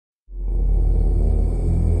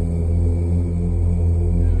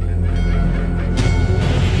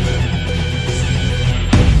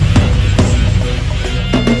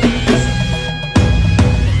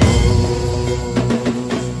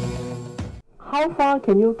how far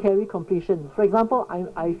can you carry completion? For example,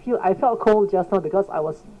 I felt cold just now because I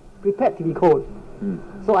was prepared to be cold.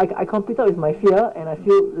 So I completed with my fear and I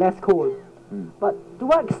feel less cold. But to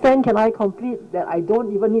what extent can I complete that I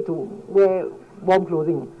don't even need to wear warm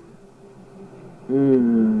clothing?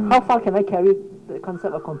 How far can I carry the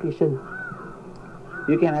concept of completion?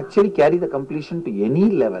 You can actually carry the completion to any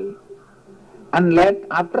level, and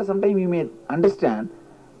after some time you may understand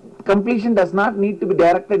completion does not need to be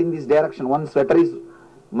directed in this direction. One sweater is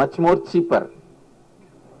much more cheaper.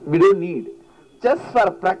 We don't need. Just for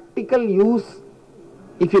practical use,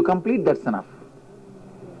 if you complete, that's enough.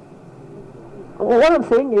 What I'm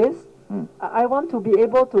saying is, I want to be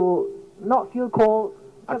able to not feel cold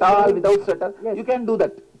at all without sweater. Yes. You can do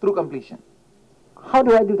that through completion. How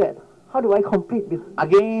do I do that? How do I complete this?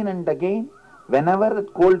 Again and again, whenever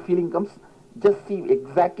that cold feeling comes, just see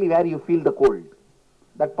exactly where you feel the cold.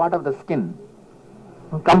 That part of the skin.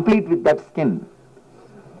 Complete with that skin.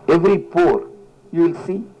 Every pore, you will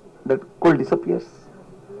see that cold disappears.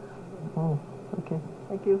 Oh, okay.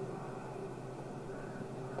 Thank you.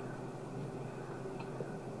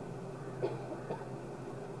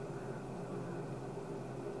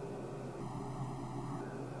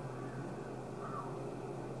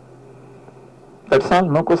 That's all?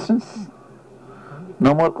 No questions?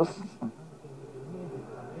 No more questions?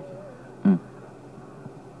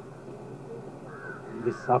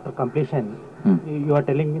 This after completion, you are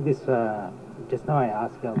telling me this, just now I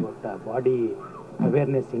asked about body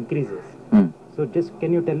awareness increases. So just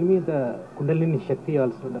can you tell me the kundalini shakti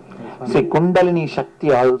also? See, kundalini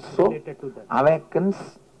shakti also awakens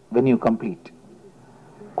when you complete.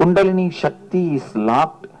 Kundalini shakti is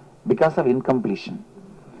locked because of incompletion.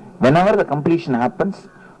 Whenever the completion happens,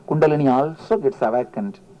 kundalini also gets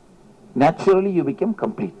awakened. Naturally you become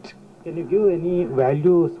complete. Can you give any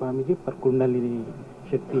value, Swamiji, for kundalini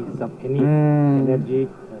shakti, any energy?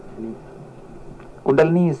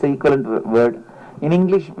 Kundalini is the equivalent word. In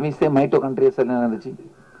English we say mitochondrial cell energy.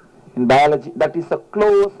 In biology that is a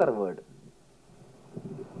closer word.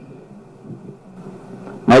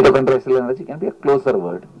 Mitochondrial cell energy can be a closer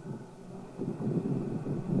word.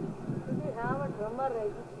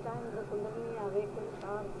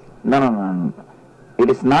 No. It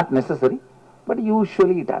is not necessary, but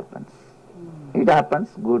usually it happens. It happens,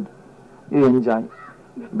 good. You enjoy.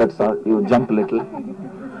 That's all. You jump a little.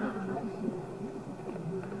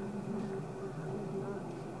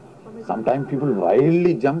 Sometimes people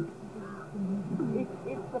wildly jump.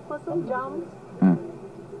 If the person jumps,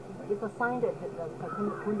 it's a sign that the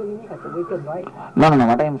kundalini has awakened, right? No.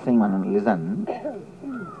 What I am saying, Manan, listen.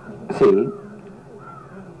 See,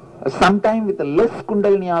 sometime with less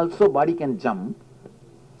kundalini also body can jump.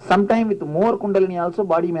 Sometime with more kundalini also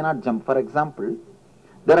body may not jump. For example,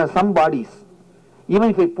 there are some bodies, even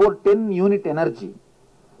if I pour 10 unit energy,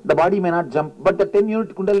 the body may not jump, but the 10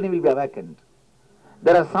 unit kundalini will be awakened.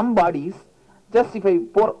 There are some bodies, just if I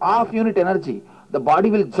pour half unit energy, the body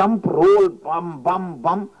will jump, roll,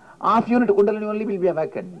 bum, half unit kundalini only will be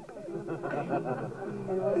awakened.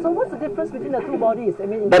 So what's the difference between the two bodies? I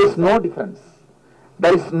mean, there is no difference.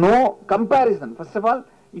 There is no comparison. First of all,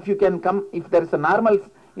 if you can if there is a normal,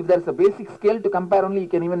 if there is a basic scale to compare only, you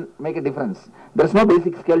can even make a difference. There is no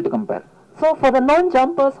basic scale to compare. So for the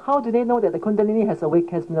non-jumpers, how do they know that the kundalini has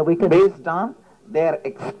been awakened? Based on their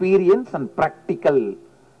experience and practical,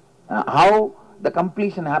 how the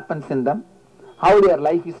completion happens in them, how their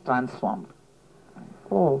life is transformed.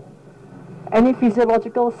 Oh. Any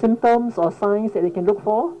physiological symptoms or signs that they can look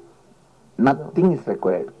for? Nothing is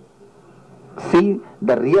required. See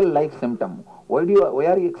the real life symptom. Why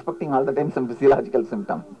are you expecting all the time some physiological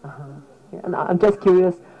symptom? Yeah, and I'm just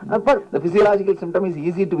curious. But the physiological symptom is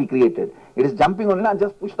easy to be created. It is jumping only and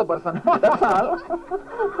just push the person. That's all.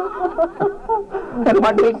 And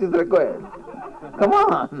what else is required? Come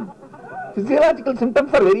on. Physiological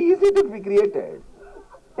symptoms are very easy to be created.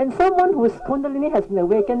 And someone whose kundalini has been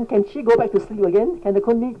awakened, can she go back to sleep again? Can the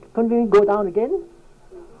kundalini go down again?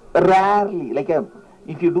 Rarely.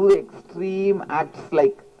 If you do the extreme acts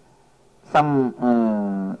like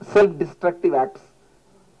some self-destructive acts,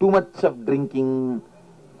 too much of drinking,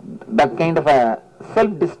 that kind of a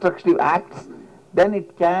self-destructive acts, then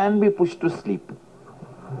it can be pushed to sleep.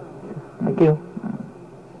 Thank you.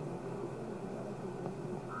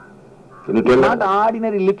 It's not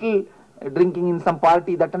ordinary little drinking in some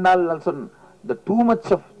party, that and all also. The too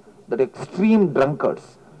much of that extreme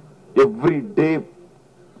drunkards, every day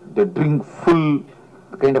they drink full,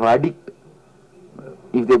 kind of addict.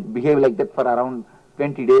 If they behave like that for around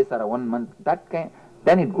 20 days or 1 month,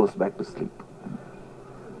 then it goes back to sleep.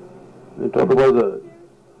 We talk about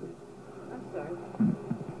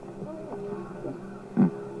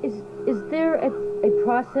there a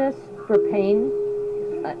process for pain?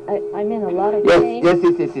 I'm in a lot of Yes, pain. yes.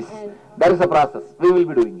 And There is a process. We will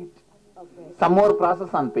be doing it. okay. Some more process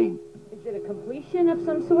on pain. Is it a completion of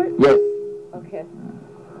some sort? Yes. Okay.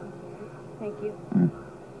 Thank you.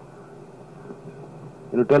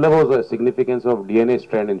 Can you tell about the significance of DNA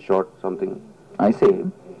strand in short, something? I say,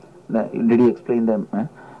 did you explain them?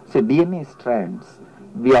 Say DNA strands,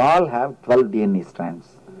 we all have 12 DNA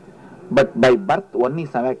strands. But by birth, one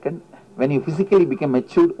is awakened. When you physically become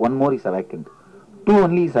matured, one more is awakened. Two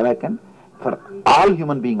only is awakened for all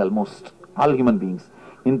human beings, almost. All human beings,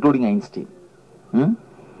 including Einstein.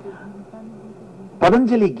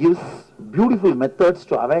 Patanjali gives beautiful methods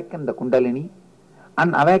to awaken the kundalini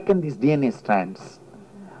and awaken these DNA strands.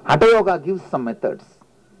 Hatha Yoga gives some methods.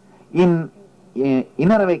 In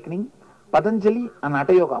inner awakening, Patanjali and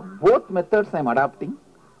Hatha Yoga, both methods I am adopting.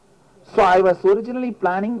 So I was originally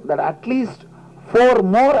planning that at least 4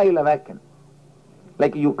 more I will awaken.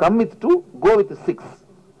 Like you come with 2, go with 6.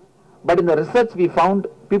 But in the research we found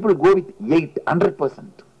people go with 8,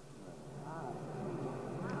 100%.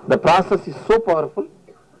 The process is so powerful.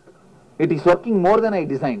 It is working more than I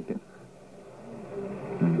designed.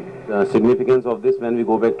 The significance of this when we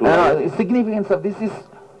go back to Significance of this is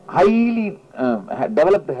highly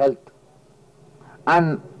developed health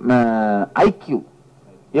and IQ,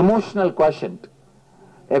 emotional quotient,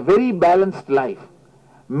 a very balanced life.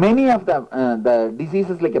 Many of the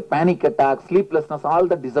diseases like a panic attack, sleeplessness, all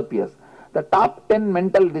that disappears. The top 10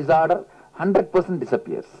 mental disorder, 100%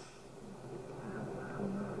 disappears.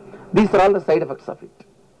 These are all the side effects of it.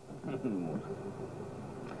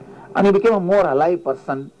 And you become a more alive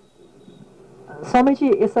person.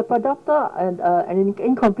 Swamiji, is a Prarabda an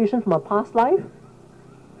incompletion from a past life?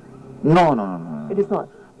 No. It is not.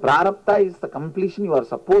 Prarabda is the completion you are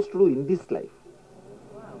supposed to do in this life.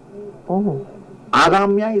 Oh.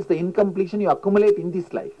 Agamya is the incompletion you accumulate in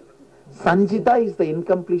this life. Sanjita is the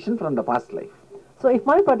incompletion from the past life. So if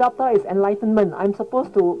my Prarabda is enlightenment, I'm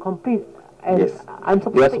supposed to complete and Yes. I'm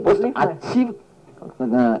You are supposed to supposed to live my... achieve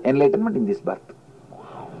enlightenment in this birth.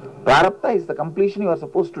 Prarabda is the completion you are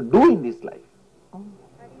supposed to do in this life.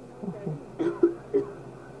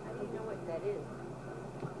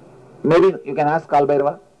 Maybe you can ask Kal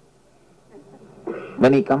Bhairava.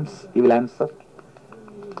 When he comes, he will answer.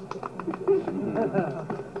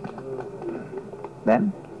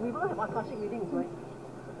 Then? We will have Akashic readings, right?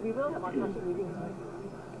 We will have Akashic readings,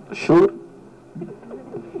 right? Sure.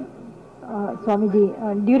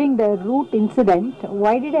 Swamiji, during the root incident,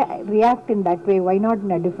 why did I react in that way? Why not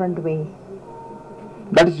in a different way?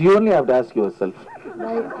 That is, you only have to ask yourself.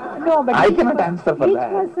 No, but I cannot answer for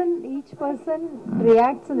that. Each person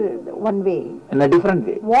reacts in one way. In a different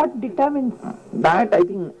way. What determines? That I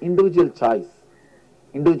think individual choice,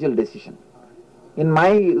 individual decision. In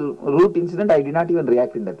my root incident, I did not even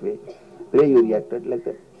react in that way. The way you reacted like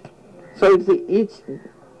that. So it's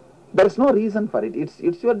there is no reason for it.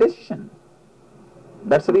 It's your decision.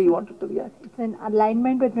 That's the way you wanted to react. It's an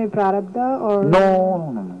alignment with my Prarabda or?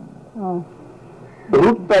 No. Oh. The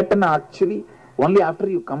root pattern actually, only after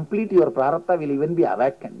you complete your Prarabda will even be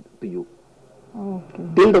awakened to you. Okay.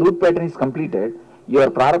 Till the root pattern is completed, your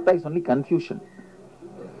Prarabda is only confusion.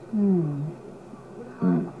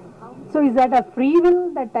 So is that a free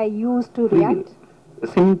will that I use to Free react?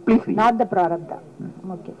 will. Simply free. Not the Prarabda.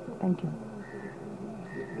 Okay, thank you.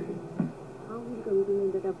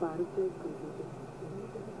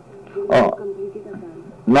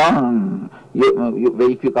 No.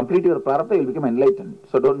 If you complete your Prarabda, you will become enlightened.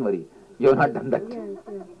 So don't worry. You have not done that.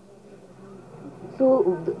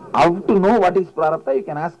 So, How to know what is Prarabda, you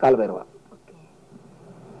can ask Kal Bhairava.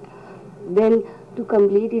 then to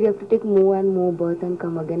complete it, you have to take more and more birth and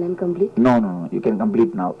come again and complete? No. You can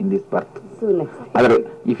complete now in this birth. So nice.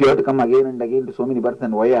 Otherwise, if you have to come again and again to so many births,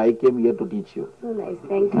 then why I came here to teach you? So nice.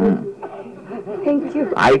 Thank you. Thank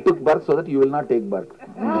you. I took birth so that you will not take birth.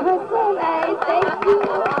 So nice. Thank you.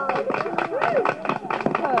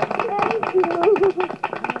 Thank you.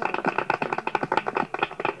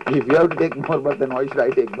 If you have to take more birth, then why should I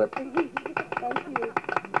take birth? Thank you.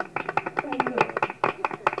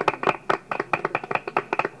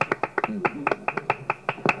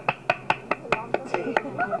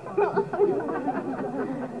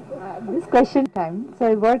 This question time. So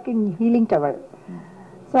I work in Healing Tower.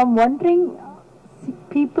 So I'm wondering,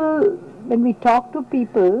 people, when we talk to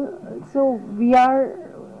people, so we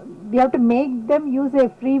have to make them use a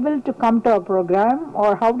free will to come to a program,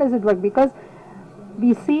 or how does it work? Because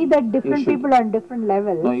we see that different people are on different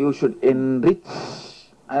levels. No, you should enrich.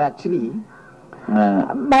 And actually,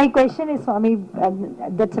 My question is, Swami,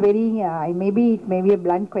 that's a very, maybe it may be a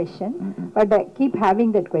blunt question, but I keep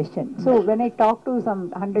having that question. So when I talk to some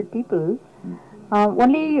 100 people,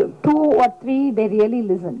 only 2 or 3 they really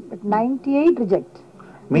listen, but 98 reject.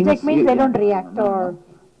 Reject means they don't react or...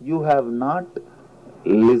 You have not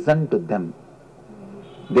listened to them,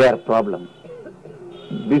 their problem.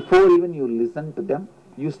 Before even you listen to them,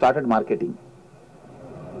 you started marketing.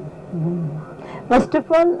 First of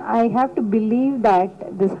all, I have to believe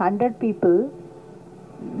that this 100 people,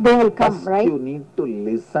 they will come, First right? you need to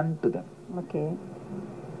listen to them, Okay.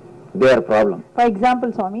 their problem. For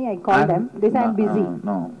example, Swami, I call them, they say I'm busy.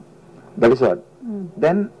 No, that is what.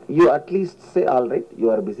 Then you at least say, all right, you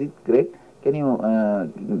are busy, great. Can you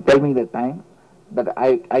tell me the time that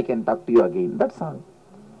I can talk to you again? That's all.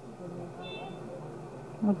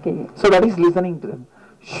 Okay. So that is listening to them.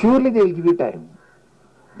 Surely they will give you time.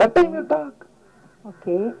 That time you talk.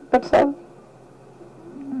 Okay. That's all.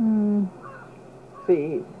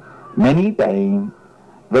 See, many times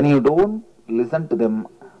when you don't listen to them,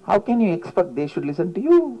 how can you expect they should listen to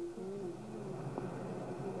you?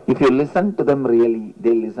 If you listen to them really,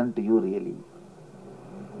 they listen to you really.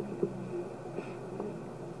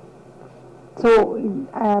 So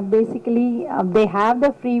basically, they have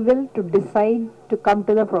the free will to decide to come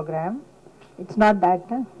to the program. It's not that,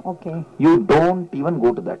 okay, You don't even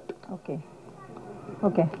go to that. okay,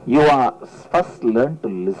 okay, You are first learn to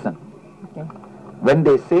listen. okay, When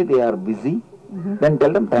they say they are busy, then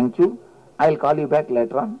tell them thank you. I'll call you back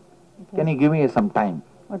later on. Can you give me some time?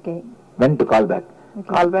 okay, When to call back? Okay.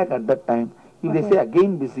 Call back at that time. If they say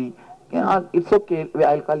again busy, it's okay.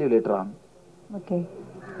 I'll call you later on. okay,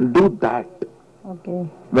 Do that. okay,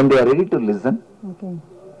 When they are ready to listen, okay,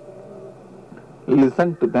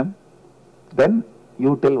 listen to them. Then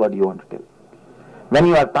you tell what you want to tell. When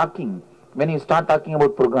you are talking, when you start talking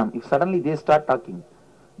about program, if suddenly they start talking,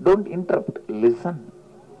 don't interrupt. Listen.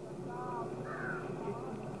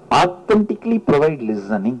 Authentically provide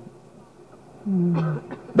listening.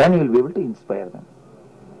 Then you will be able to inspire them.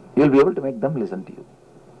 You will be able to make them listen to you.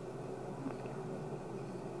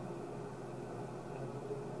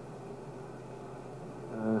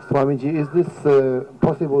 Swamiji, is this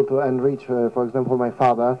possible to enrich, for example, my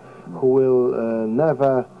father, who will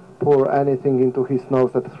never pour anything into his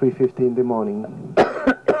nose at 3:50 in the morning?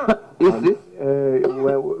 Is this?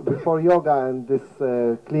 Before yoga and this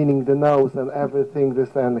cleaning the nose and everything,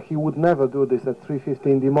 and he would never do this at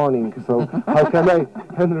 3:50 in the morning. So how can I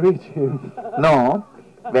enrich him? No.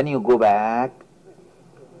 When you go back,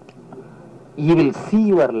 you will see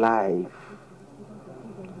your life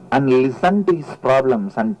and listen to his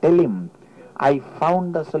problems and tell him, I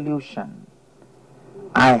found the solution.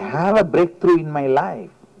 I have a breakthrough in my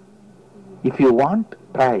life. If you want,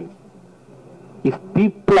 try. If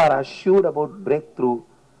people are assured about breakthrough,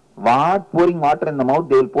 what pouring water in the mouth,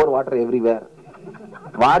 they will pour water everywhere.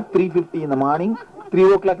 What 3:50 in the morning,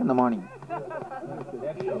 3 o'clock in the morning.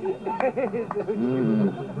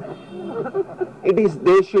 It is,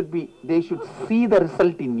 they should see the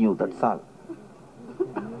result in you, that's all.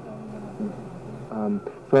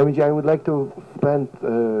 Swamiji, I would like to spend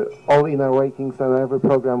all inner awakens and every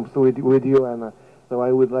program with you, and so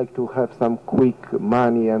I would like to have some quick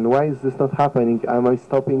money. And why is this not happening? Am I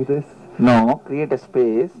stopping this? No, create a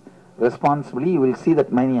space responsibly, you will see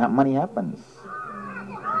that money happens.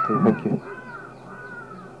 Okay, thank you.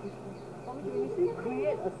 When you say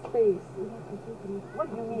create a space, what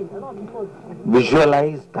do you mean? A lot of people...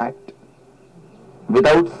 Visualize that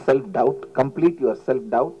without self-doubt, complete your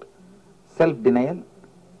self-doubt, self-denial,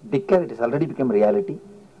 declare it has already become reality,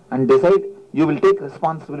 and decide you will take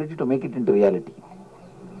responsibility to make it into reality.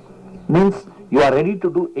 Means you are ready to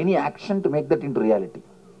do any action to make that into reality.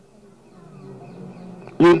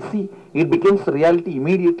 You will see it becomes reality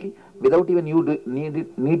immediately without even you need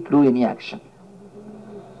to do any action.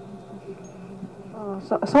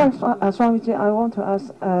 Sorry, Swamiji, I want to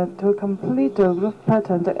ask, to complete the group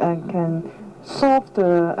pattern and can solve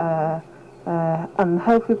the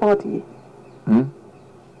unhealthy body.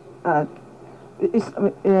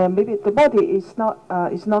 Maybe the body is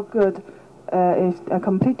not good. If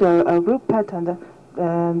complete the group pattern,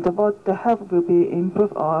 then the health will be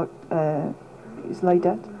improved, or it's like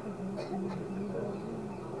that.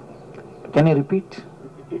 Can you repeat?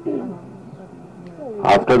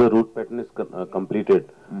 After the root pattern is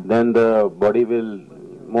completed, then the body will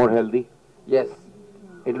more healthy? Yes.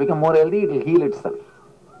 It will become more healthy, it will heal itself.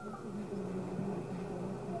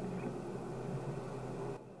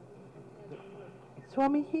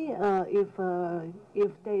 Swamiji,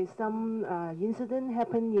 if there is some incident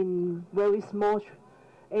happen in very small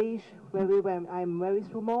age, when I'm very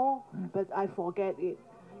small, but I forget it.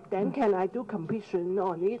 Then can I do completion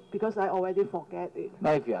on it because I already forget it?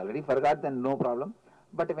 Now, if you already forgot, then no problem.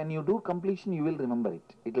 But when you do completion, you will remember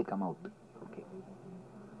it. It will come out. Okay.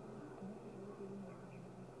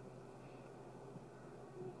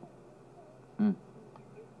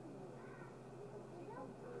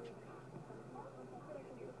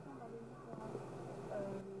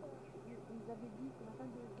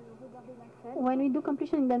 When we do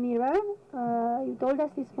completion in the mirror, you told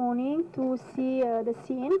us this morning to see the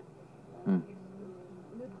scene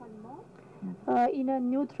in a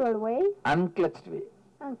neutral way. Unclutched way.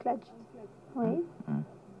 Unclutched way.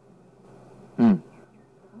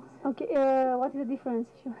 Okay, what is the difference?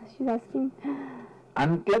 She's asking.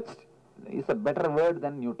 Unclutched is a better word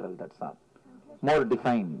than neutral, that's all. More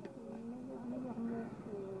defined.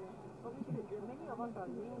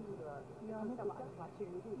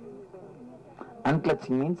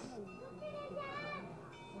 Unclutching means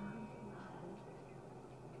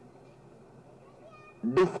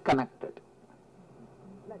disconnected.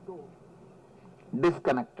 Let go.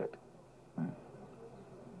 Disconnected.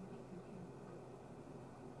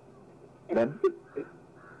 Then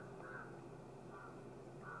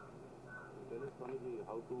Tell us, Swamiji,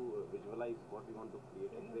 how to visualize what we want to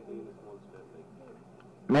create exactly in a small step.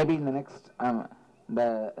 maybe in the next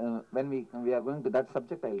when we are going to that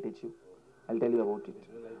subject, I will teach you. I'll tell you about it.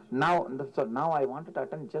 Now I wanted to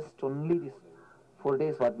attend just only this 4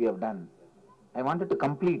 days what we have done. I wanted to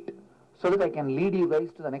complete so that I can lead you guys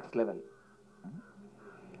to the next level.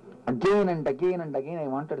 Again and again and again I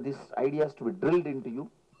wanted these ideas to be drilled into you.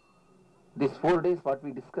 These 4 days what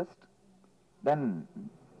we discussed. Then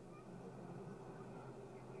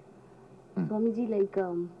Swamiji,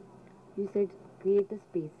 you said create a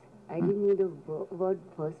space. I didn't know the word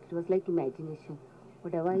first. It was like imagination.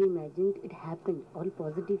 Whatever I imagined, it happened, all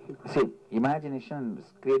positively. see, imagination and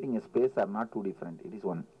creating a space are not two different. It is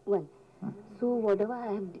one. One. So whatever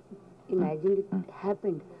I have imagined, it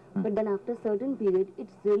happened. But then after a certain period,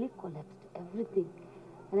 it's really collapsed, everything.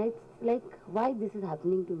 And it's like, why this is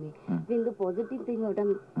happening to me? When the positive thing what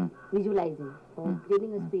I'm visualizing or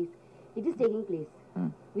creating a space, it is taking place.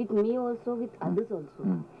 With me also, with others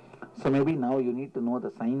also. So maybe now you need to know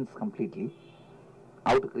the science completely,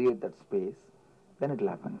 how to create that space, then it will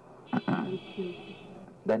happen.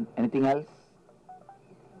 Then anything else?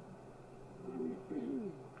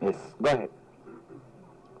 Yes, go ahead.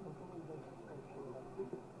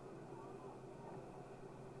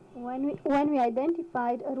 When we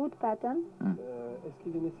identified a root pattern, Est-ce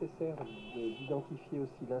qu'il est nécessaire d'identifier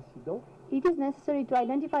aussi l'incident it is necessary to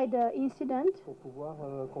identify the incident pour pouvoir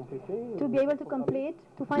compléter to be able to complete,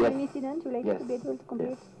 to find Yes. an incident related Yes. to be able to complete.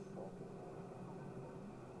 Yes.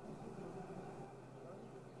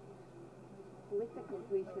 With the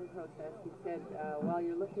completion process, you said while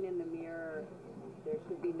you're looking in the mirror, there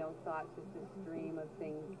should be no thoughts, just a stream of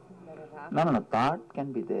things that have happened. No, thought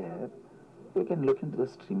can be there. You can look into the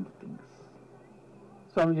stream of things.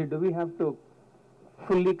 Swamiji, do we have to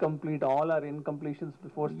fully complete all our incompletions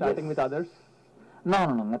before starting with others? No,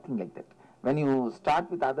 nothing like that. When you start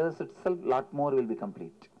with others itself, lot more will be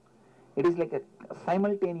complete. It is like a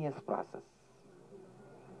simultaneous process.